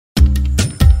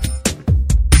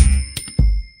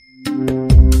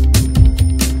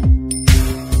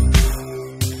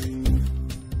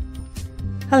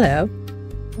Hello,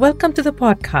 welcome to the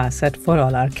podcast at For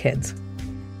All Our Kids.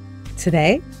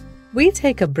 Today, we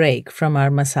take a break from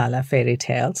our masala fairy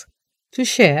tales to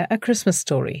share a Christmas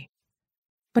story.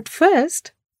 But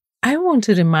first, I want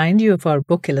to remind you of our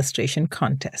book illustration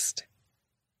contest.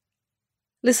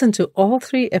 Listen to all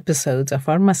 3 episodes of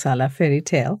our masala fairy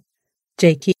tale,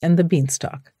 Jakey and the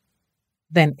Beanstalk.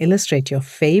 Then illustrate your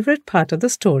favorite part of the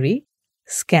story,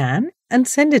 scan, and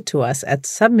send it to us at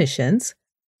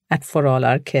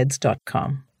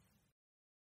submissions@forourkids.com.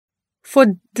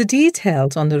 For the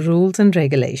details on the rules and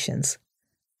regulations,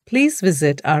 please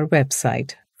visit our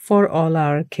website,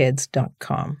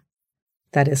 forourkids.com.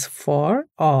 That is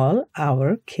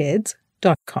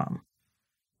forourkids.com.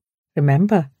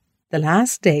 Remember, the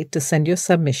last date to send your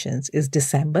submissions is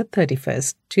December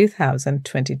 31st,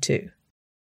 2022.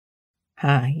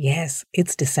 Yes,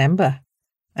 it's December,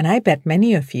 and I bet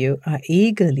many of you are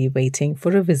eagerly waiting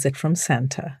for a visit from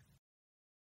Santa.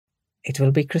 It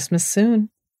will be Christmas soon,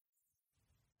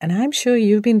 and I'm sure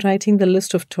you've been writing the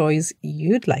list of toys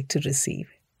you'd like to receive.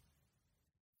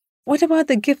 What about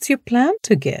the gifts you plan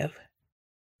to give?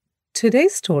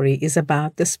 Today's story is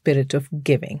about the spirit of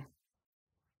giving.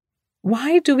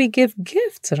 Why do we give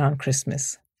gifts around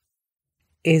Christmas?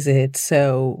 Is it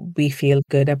so we feel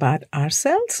good about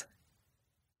ourselves?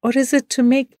 Or is it to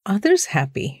make others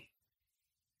happy?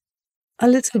 A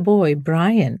little boy,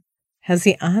 Brian, has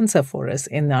the answer for us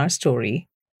in our story,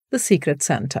 The Secret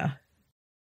Santa.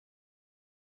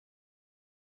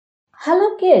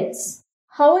 Hello kids,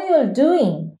 how are you all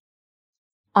doing?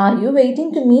 Are you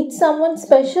waiting to meet someone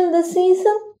special this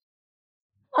season?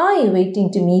 Are you waiting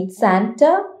to meet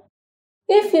Santa?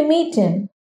 If you meet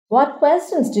him, what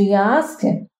questions do you ask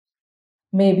him?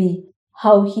 Maybe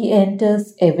how he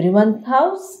enters everyone's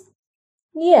house?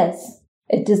 Yes,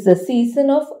 it is the season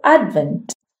of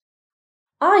Advent.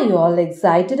 Are you all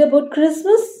excited about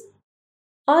Christmas?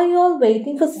 Are you all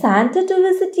waiting for Santa to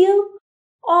visit you?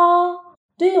 Or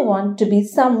do you want to be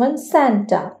someone's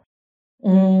Santa?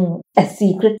 A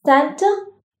secret Santa?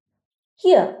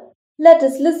 Here, let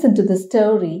us listen to the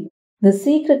story, The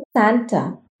Secret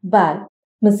Santa by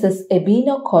Mrs.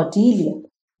 Ebina Cordelia.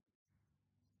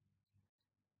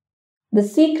 The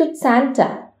Secret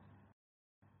Santa.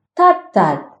 Thud,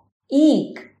 thud,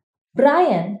 eek.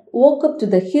 Brian woke up to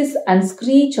the hiss and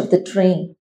screech of the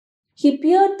train. He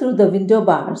peered through the window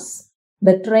bars.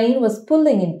 The train was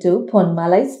pulling into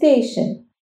Ponmalai station.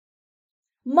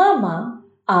 Mama,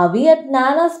 are we at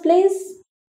Nana's place?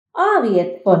 Are we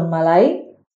at Ponmalai?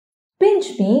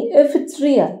 Pinch me if it's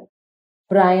real.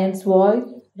 Brian's voice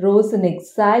rose in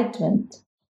excitement.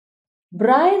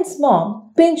 Brian's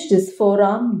mom pinched his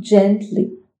forearm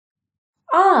gently.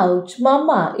 Ouch,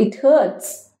 Mama, it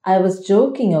hurts. I was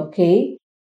joking, okay?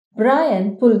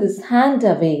 Brian pulled his hand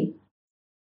away.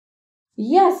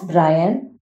 Yes,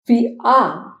 Brian, we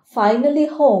are finally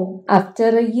home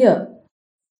after a year.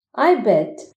 I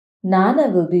bet Nana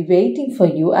will be waiting for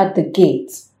you at the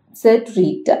gates, said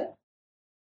Rita.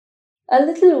 A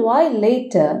little while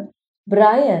later,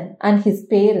 Brian and his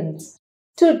parents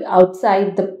stood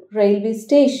outside the railway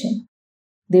station.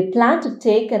 They planned to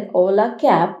take an Ola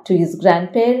cab to his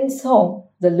grandparents' home,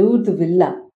 the Lourdes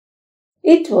Villa.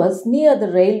 It was near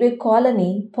the railway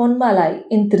colony Ponmalai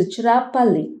in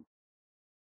Tiruchirappalli.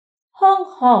 Honk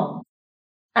honk!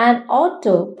 An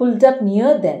auto pulled up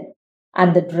near them,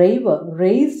 and the driver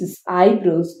raised his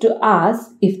eyebrows to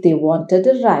ask if they wanted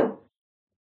a ride.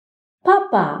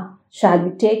 Papa, shall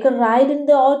we take a ride in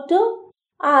the auto?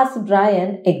 Asked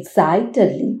Brian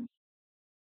excitedly.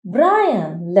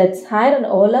 Brian, let's hire an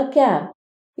Ola cab.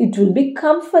 It will be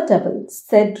comfortable,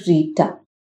 said Rita.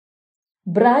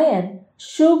 Brian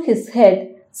shook his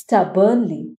head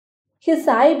stubbornly. His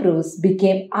eyebrows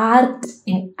became arched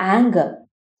in anger,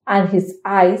 and his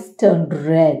eyes turned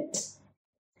red.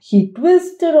 He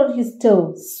twisted on his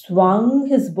toes, swung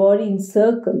his body in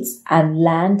circles, and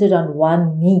landed on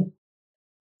one knee.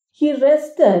 He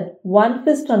rested one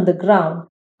fist on the ground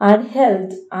and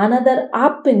held another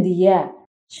up in the air,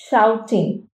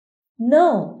 shouting,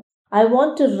 No, I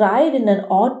want to ride in an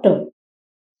auto.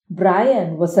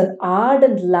 Brian was an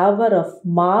ardent lover of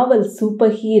Marvel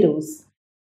superheroes,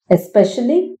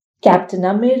 especially Captain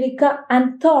America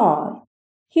and Thor.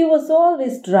 He was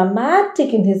always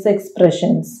dramatic in his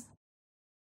expressions.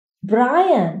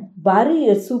 Brian, bury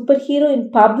your superhero in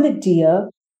public, dear.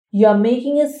 You're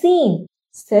making a scene,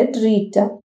 said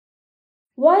Rita.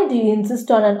 Why do you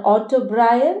insist on an auto,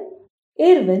 Brian?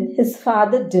 Irwin, his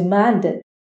father, demanded.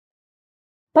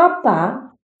 Papa,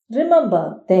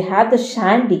 remember they have the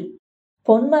shandy,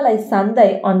 Ponmalai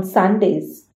Sandai on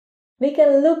Sundays. We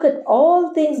can look at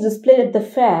all things displayed at the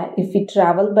fair if we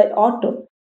travel by auto.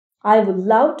 I would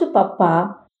love to,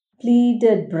 Papa,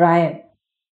 pleaded Brian.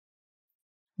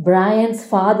 Brian's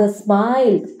father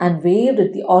smiled and waved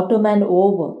at the Ottoman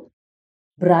over.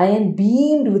 Brian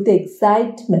beamed with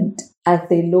excitement as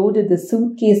they loaded the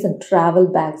suitcase and travel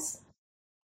bags.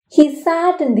 He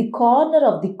sat in the corner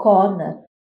of the corner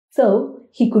so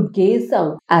he could gaze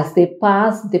out as they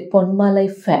passed the Ponmalai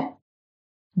fair.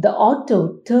 The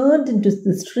auto turned into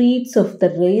the streets of the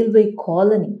railway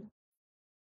colony.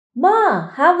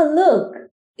 Ma, have a look!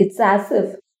 It's as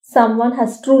if someone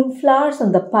has strewn flowers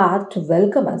on the path to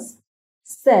welcome us,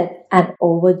 said an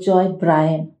overjoyed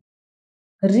Brian.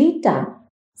 Rita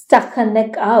stuck her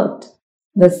neck out.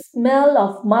 The smell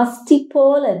of musty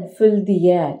pollen filled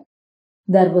the air.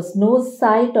 There was no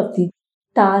sight of the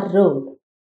tar road.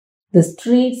 The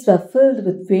streets were filled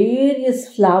with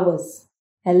various flowers: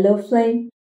 yellow flame,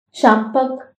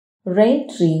 champak, rain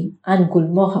tree, and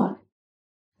gulmohar.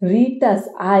 Rita's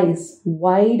eyes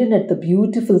widened at the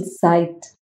beautiful sight.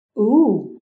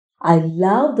 Ooh, I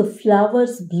love the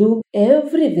flowers bloom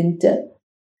every winter.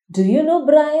 Do you know,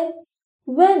 Brian?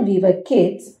 When we were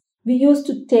kids, we used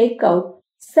to take out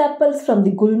sepals from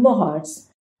the gulmohars,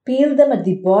 peel them at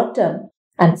the bottom,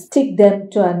 and stick them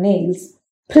to our nails,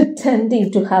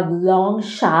 pretending to have long,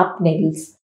 sharp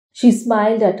nails. She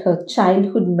smiled at her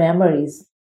childhood memories.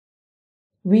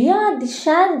 We are the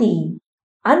Shandy.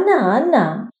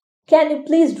 Anna, can you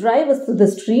please drive us through the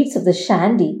streets of the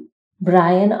Shandy?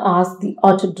 Brian asked the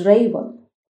auto driver.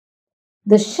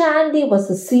 The Shandy was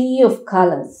a sea of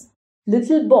colors.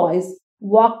 Little boys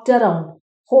walked around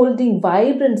holding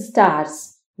vibrant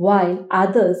stars, while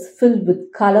others filled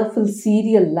with colorful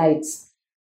cereal lights.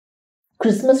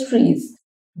 Christmas trees,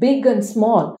 big and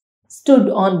small, stood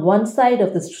on one side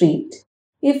of the street.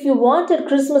 If you wanted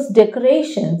Christmas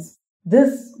decorations,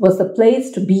 this was the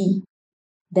place to be.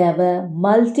 There were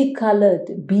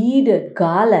multicolored beaded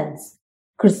garlands,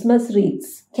 Christmas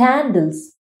wreaths,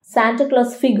 candles, Santa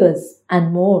Claus figures,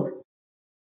 and more.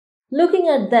 Looking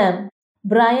at them,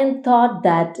 Brian thought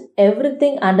that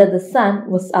everything under the sun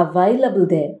was available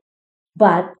there.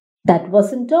 But that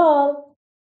wasn't all.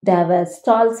 There were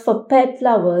stalls for pet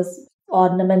lovers,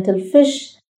 ornamental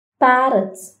fish,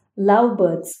 parrots,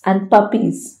 lovebirds, and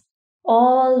puppies,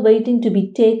 all waiting to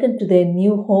be taken to their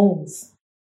new homes.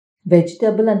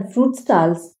 Vegetable and fruit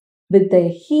stalls with their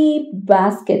heaped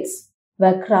baskets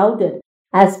were crowded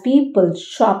as people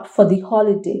shopped for the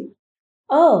holiday.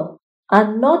 Oh,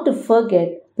 and not to forget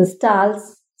the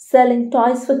stalls selling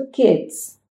toys for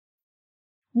kids.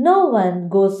 No one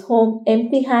goes home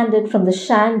empty handed from the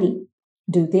shandy,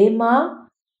 do they, Ma?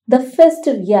 The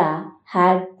festive year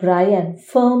had Brian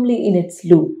firmly in its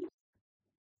loop.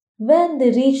 When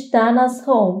they reached Nana's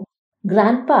home,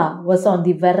 Grandpa was on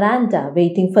the veranda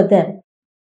waiting for them.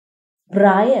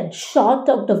 Brian shot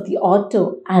out of the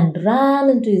auto and ran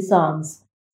into his arms.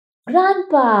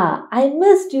 Grandpa, I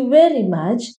missed you very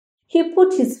much. He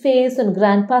put his face on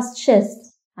Grandpa's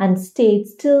chest and stayed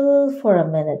still for a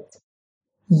minute.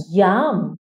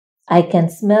 Yum! I can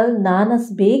smell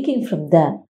Nana's baking from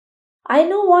there. I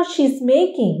know what she's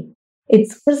making.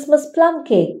 It's Christmas plum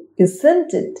cake,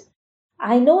 isn't it?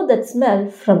 I know that smell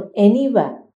from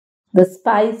anywhere. The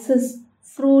spices,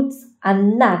 fruits,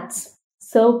 and nuts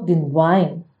soaked in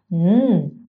wine.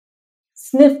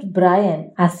 Sniffed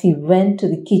Brian as he went to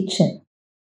the kitchen.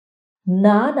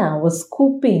 Nana was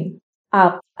scooping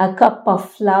up a cup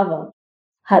of flour,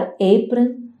 her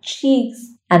apron,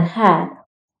 cheeks, and hair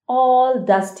all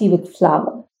dusty with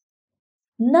flour.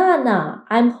 Nana,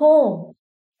 I'm home!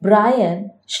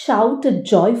 Brian shouted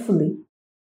joyfully.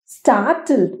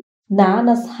 Startled,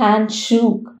 Nana's hand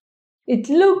shook. It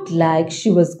looked like she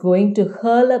was going to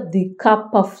hurl up the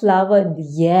cup of flour in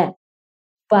the air,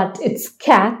 but it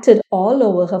scattered all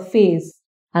over her face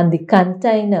and the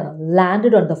container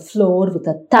landed on the floor with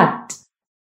a thud.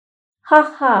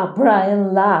 Ha ha,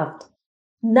 Brian laughed.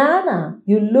 Nana,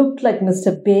 you look like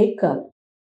Mr. Baker.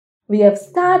 We have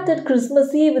started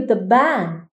Christmas Eve with a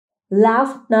bang,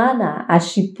 laughed Nana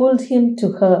as she pulled him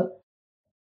to her.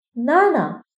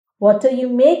 Nana, what are you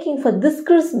making for this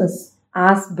Christmas?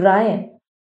 Asked Brian.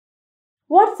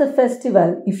 What's a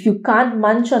festival if you can't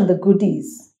munch on the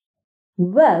goodies?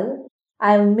 Well,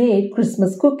 I've made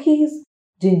Christmas cookies,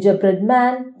 gingerbread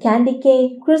man, candy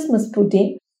cane, Christmas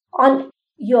pudding, and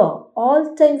your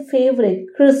all-time favorite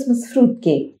Christmas fruit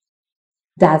cake.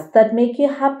 Does that make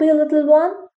you happy, little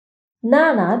one?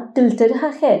 Nana tilted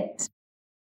her head.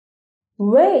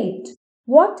 Wait,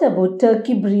 what about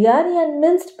turkey biryani and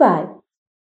minced pie?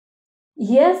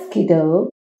 Yes, kiddo,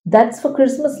 that's for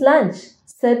Christmas lunch,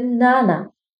 said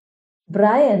Nana.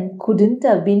 Brian couldn't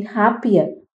have been happier.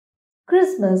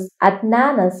 Christmas at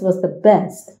Nana's was the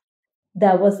best.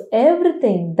 There was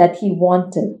everything that he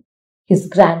wanted: his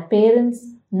grandparents,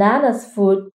 Nana's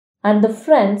food, and the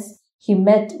friends he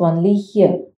met only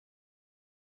here.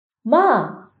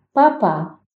 Ma,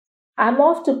 Papa, I'm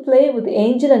off to play with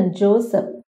Angel and Joseph,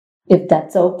 if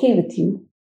that's okay with you.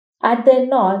 At their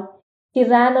nod, he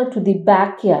ran out to the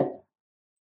backyard.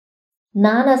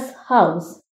 Nana's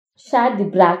house shared the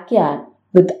backyard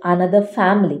with another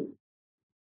family.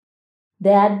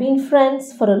 They had been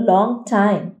friends for a long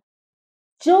time.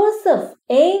 Joseph,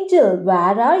 Angel,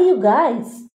 where are you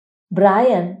guys?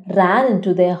 Brian ran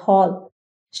into their hall,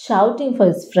 shouting for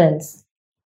his friends.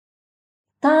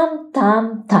 Thump,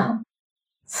 thump, thump.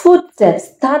 Footsteps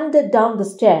thundered down the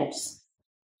stairs.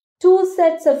 Two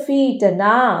sets of feet and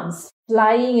arms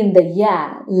flying in the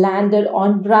air landed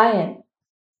on Brian.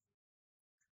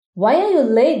 Why are you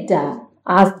late, Dad?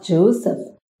 Asked Joseph.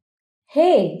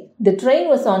 Hey, the train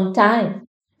was on time.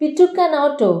 We took an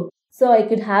auto so I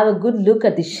could have a good look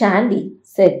at the shandy,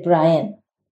 said Brian.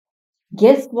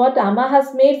 Guess what Amma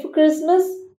has made for Christmas?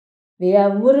 We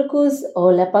have murukus,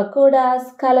 ola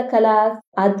pakodas, kalakalas,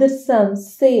 adirsam,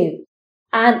 save,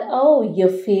 and oh, your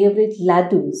favorite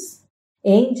laddus.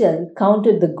 Angel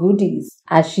counted the goodies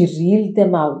as she reeled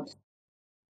them out.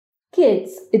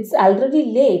 Kids, it's already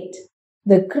late.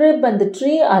 The crib and the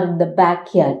tree are in the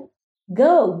backyard.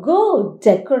 Go, go,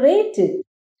 decorate it.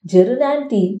 Jerun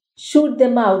auntie shooed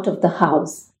them out of the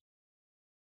house.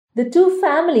 The two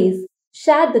families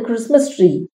shared the Christmas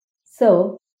tree,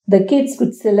 so the kids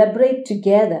could celebrate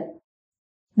together.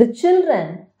 The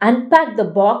children unpacked the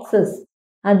boxes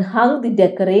and hung the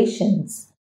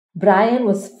decorations. Brian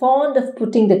was fond of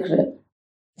putting the crib.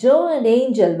 Joe and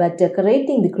Angel were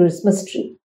decorating the Christmas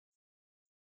tree.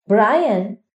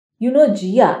 Brian, you know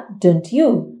Gia, don't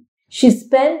you? She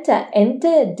spent an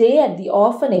entire day at the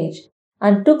orphanage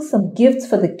and took some gifts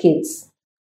for the kids.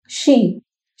 She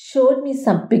showed me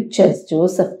some pictures,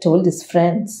 Joseph told his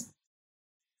friends.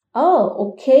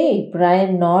 Oh, okay,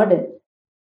 Brian nodded.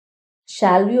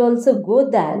 Shall we also go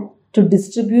there to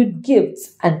distribute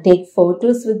gifts and take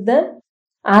photos with them?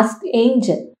 Asked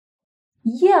Angel.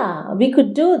 Yeah, we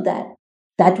could do that.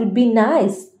 That would be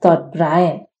nice, thought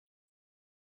Brian.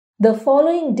 The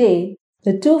following day,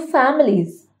 the two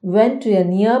families went to a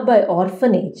nearby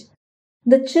orphanage.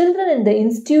 The children in the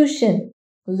institution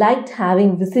liked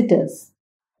having visitors.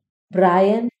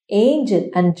 Brian, Angel,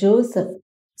 and Joseph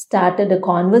started a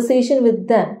conversation with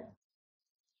them.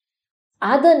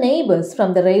 Other neighbors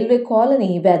from the railway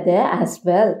colony were there as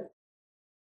well.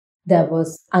 There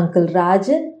was Uncle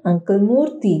Rajan, Uncle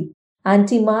Murthy,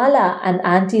 Auntie Mala, and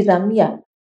Auntie Ramya.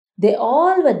 They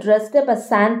all were dressed up as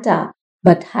Santa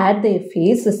but had their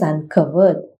faces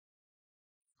uncovered.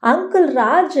 Uncle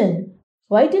Rajan,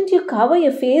 why didn't you cover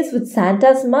your face with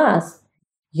Santa's mask?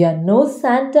 You're no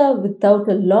Santa without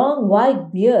a long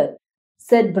white beard,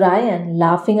 said Brian,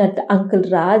 laughing at Uncle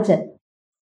Rajan.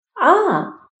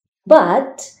 Ah,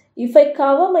 but if I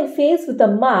cover my face with a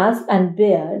mask and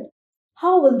beard,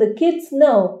 how will the kids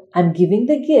know I'm giving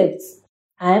the gifts?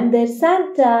 I'm their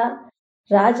Santa.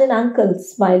 Rajan uncle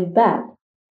smiled back.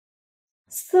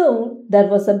 Soon there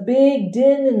was a big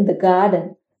din in the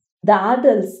garden. The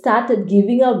adults started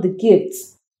giving out the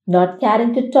gifts, not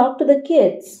caring to talk to the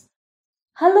kids.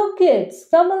 Hello, kids,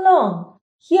 come along.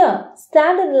 Here,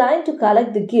 stand in line to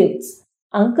collect the gifts.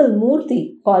 Uncle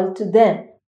Murthy called to them.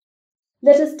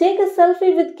 Let us take a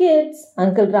selfie with kids,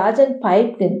 Uncle Rajan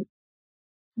piped in.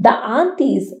 The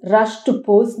aunties rushed to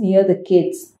pose near the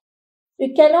kids.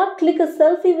 You cannot click a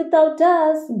selfie without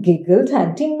us, giggled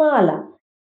Auntie Mala.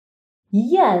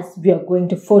 Yes, we are going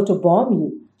to photobomb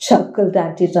you, chuckled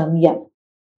Auntie Ramya.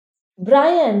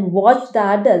 Brian watched the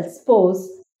adults pose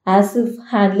as if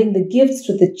handling the gifts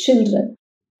to the children.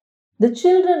 The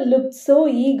children looked so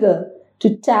eager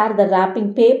to tear the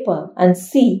wrapping paper and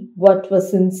see what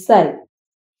was inside.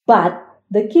 But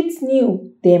the kids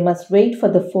knew they must wait for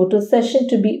the photo session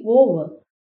to be over.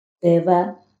 They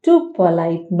were too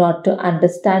polite not to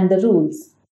understand the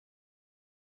rules.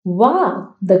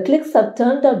 Wow, the clicks have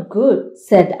turned out good,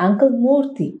 said Uncle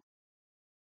Murthy.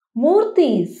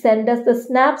 Murthy, send us the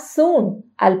snap soon.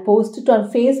 I'll post it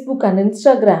on Facebook and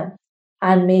Instagram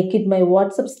and make it my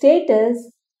WhatsApp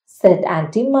status, said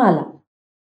Auntie Mala.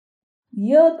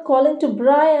 You're calling to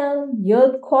Brian,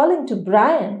 you're calling to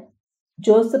Brian.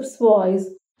 Joseph's voice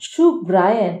shook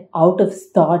Brian out of his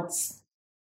thoughts.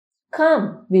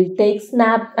 Come, we'll take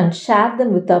snaps and share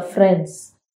them with our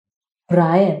friends.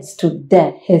 Brian stood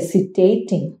there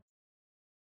hesitating.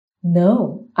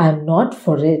 No, I'm not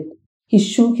for it. He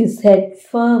shook his head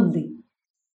firmly.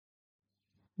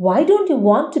 Why don't you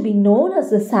want to be known as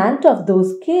the Santa of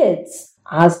those kids?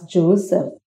 Asked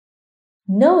Joseph.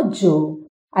 No, Joe,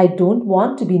 I don't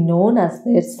want to be known as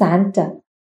their Santa.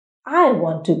 I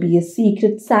want to be a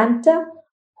secret Santa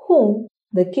whom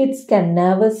the kids can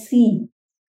never see,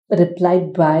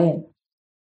 replied Brian.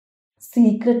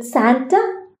 Secret Santa?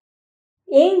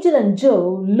 Angel and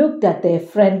Joe looked at their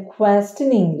friend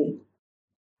questioningly.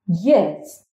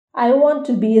 Yes, I want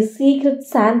to be a secret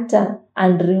Santa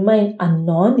and remain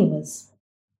anonymous.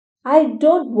 I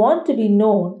don't want to be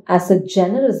known as a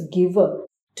generous giver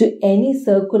to any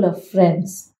circle of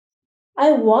friends.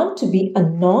 I want to be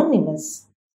anonymous.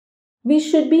 We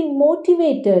should be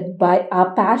motivated by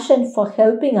our passion for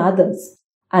helping others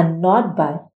and not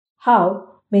by how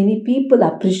many people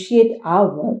appreciate our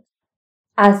work.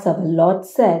 As our Lord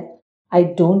said, I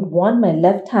don't want my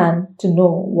left hand to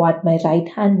know what my right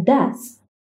hand does.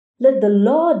 Let the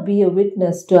Lord be a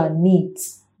witness to our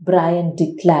needs, Brian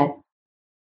declared.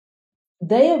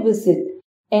 Their visit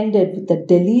ended with a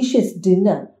delicious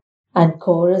dinner and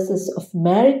choruses of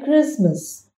Merry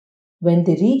Christmas. When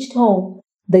they reached home,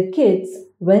 the kids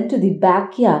went to the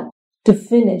backyard to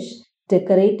finish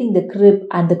decorating the crib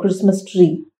and the Christmas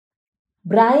tree.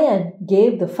 Brian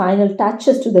gave the final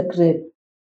touches to the crib.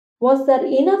 Was there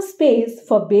enough space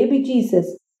for baby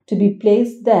Jesus to be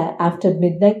placed there after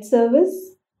midnight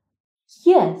service?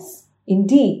 Yes,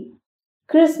 indeed.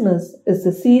 Christmas is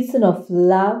the season of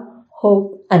love,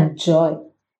 hope, and joy.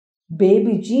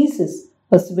 Baby Jesus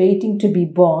was waiting to be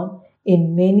born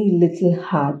in many little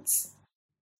hearts.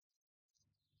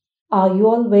 Are you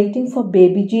all waiting for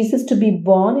baby Jesus to be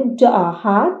born into our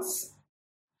hearts?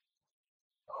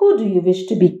 Who do you wish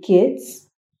to be, kids?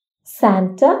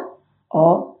 Santa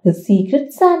or the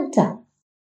secret Santa?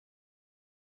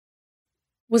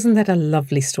 Wasn't that a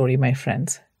lovely story, my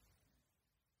friends?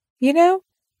 You know,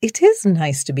 it is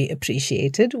nice to be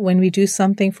appreciated when we do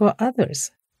something for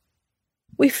others.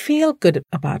 We feel good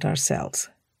about ourselves.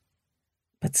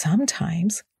 But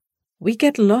sometimes we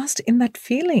get lost in that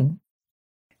feeling.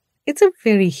 It's a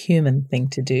very human thing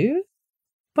to do,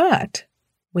 but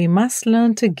we must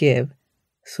learn to give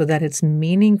so that it's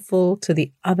meaningful to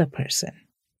the other person.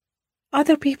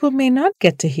 Other people may not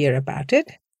get to hear about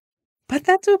it, but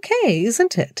that's okay,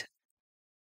 isn't it?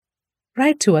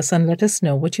 Write to us and let us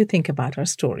know what you think about our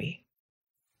story.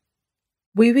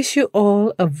 We wish you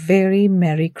all a very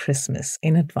Merry Christmas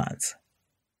in advance.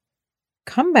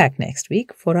 Come back next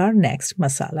week for our next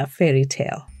Masala fairy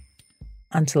tale.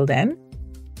 Until then,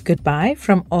 goodbye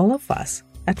from all of us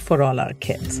at For All Our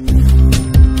Kids.